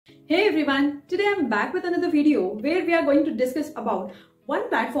Hey everyone, today I'm back with another video where we are going to discuss about one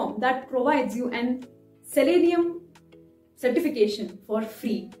platform that provides you an Selenium certification for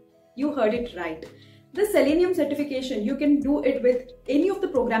free. You heard it right. The Selenium certification, you can do it with any of the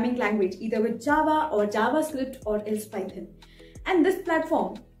programming language, either with Java or JavaScript or else Python. And this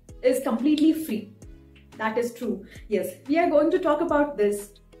platform is completely free. That is true. Yes, we are going to talk about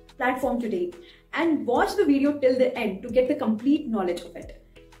this platform today and watch the video till the end to get the complete knowledge of it.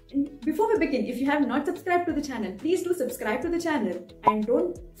 And before we begin, if you have not subscribed to the channel, please do subscribe to the channel and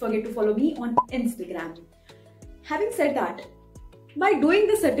don't forget to follow me on Instagram. Having said that, by doing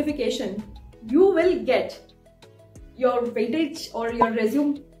this certification, you will get your weightage or your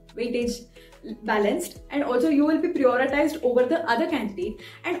resume weightage balanced, and also you will be prioritized over the other candidate.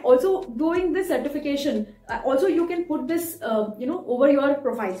 And also doing this certification, also you can put this over your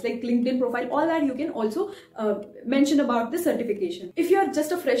profiles like LinkedIn profile, all that you can also mention about this certification. If you are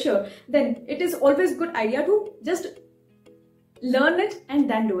just a fresher, then it is always good idea to just learn it and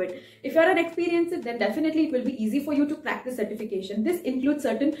then do it. If you are an experienced, then definitely it will be easy for you to crack the certification. This includes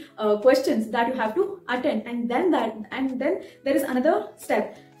certain questions that you have to attend, and then there is another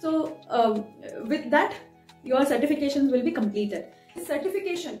step. So with that, your certifications will be completed. This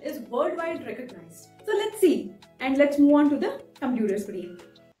certification is worldwide recognized. So let's see, and let's move on to the computer screen.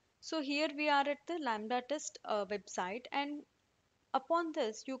 So here we are at the Lambda test website, and upon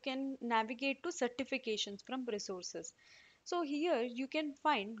this you can navigate to certifications from resources. So here you can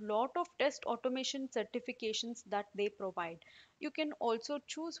find lot of test automation certifications that they provide. You can also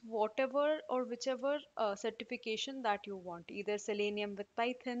choose whatever or whichever certification that you want, either Selenium with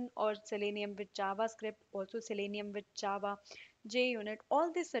Python or Selenium with JavaScript, also Selenium with Java, JUnit,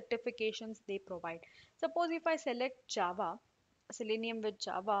 all these certifications they provide. Suppose if I select Java, Selenium with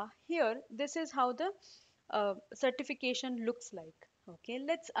Java, here this is how the certification looks like. Okay,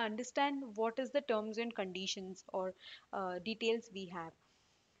 let's understand what is the terms and conditions or details we have.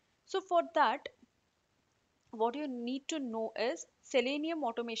 So for that, what you need to know is Selenium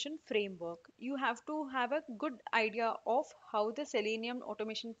automation framework. You have to have a good idea of how the Selenium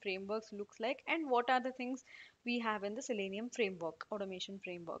automation frameworks looks like and what are the things we have in the Selenium framework, automation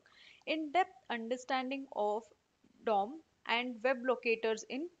framework. In-depth understanding of DOM and web locators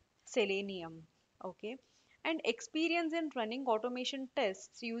in Selenium. Okay, and experience in running automation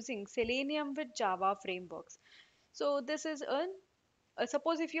tests using Selenium with Java frameworks. So this is a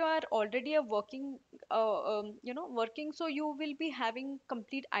suppose if you are already a working working, so you will be having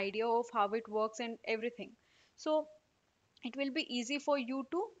complete idea of how it works and everything. So it will be easy for you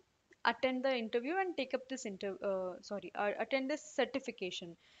to attend the interview and take up this attend this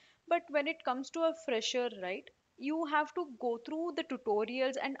certification. But when it comes to a fresher, right, you have to go through the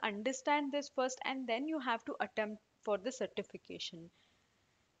tutorials and understand this first, and then you have to attempt for the certification.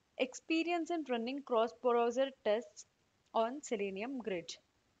 Experience in running cross browser tests on Selenium grid.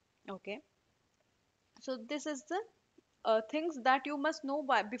 Okay, so this is the things that you must know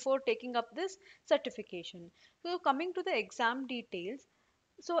before taking up this certification. So coming to the exam details,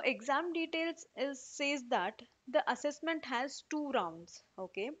 so exam details is says that the assessment has two rounds.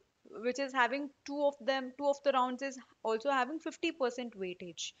 Okay, which is having two of the rounds is also having 50%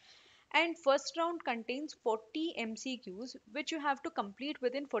 weightage, and first round contains 40 mcqs which you have to complete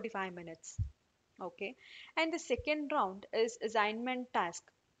within 45 minutes. Okay, and the second round is assignment task,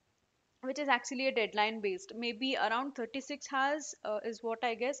 which is actually a deadline based, maybe around 36 hours is what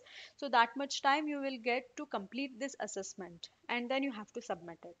I guess. So that much time you will get to complete this assessment, and then you have to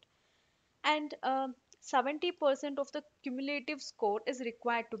submit it. And 70% of the cumulative score is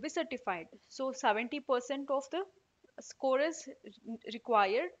required to be certified. So 70% of the score is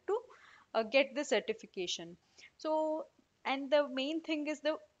required to get the certification. So, and the main thing is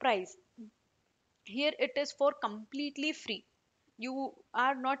the price. Here it is for completely free. You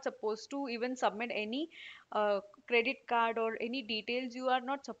are not supposed to even submit any credit card or any details. You are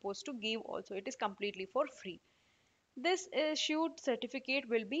not supposed to give also. It is completely for free. This issued certificate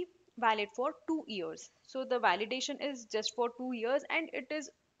will be valid for 2 years. So the validation is just for 2 years, and it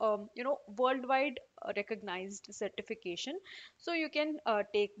is worldwide recognized certification. So you can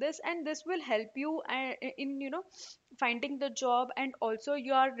take this, and this will help you in finding the job, and also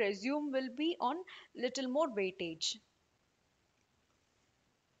your resume will be on little more weightage.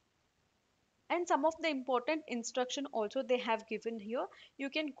 And some of the important instruction also they have given here, you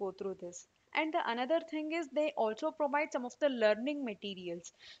can go through this. And the another thing is they also provide some of the learning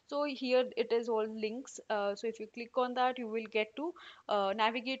materials. So here it is all links, so if you click on that, you will get to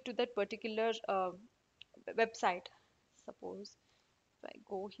navigate to that particular website. Suppose if I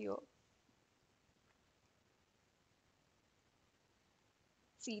go here,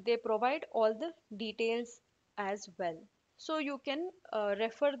 See, they provide all the details as well. So you can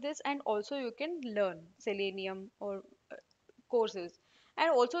refer this, and also you can learn Selenium or courses.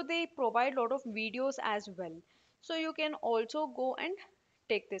 And also they provide a lot of videos as well. So you can also go and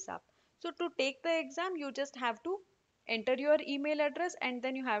take this up. So to take the exam, you just have to enter your email address and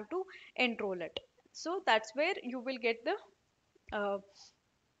then you have to enroll it. So that's where you will get the uh,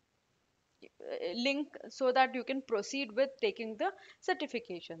 link so that you can proceed with taking the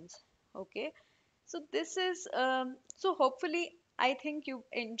certifications. Okay, so this is so hopefully I think you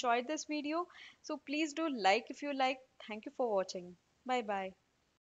enjoyed this video. So please do like if you like. Thank you for watching. Bye bye.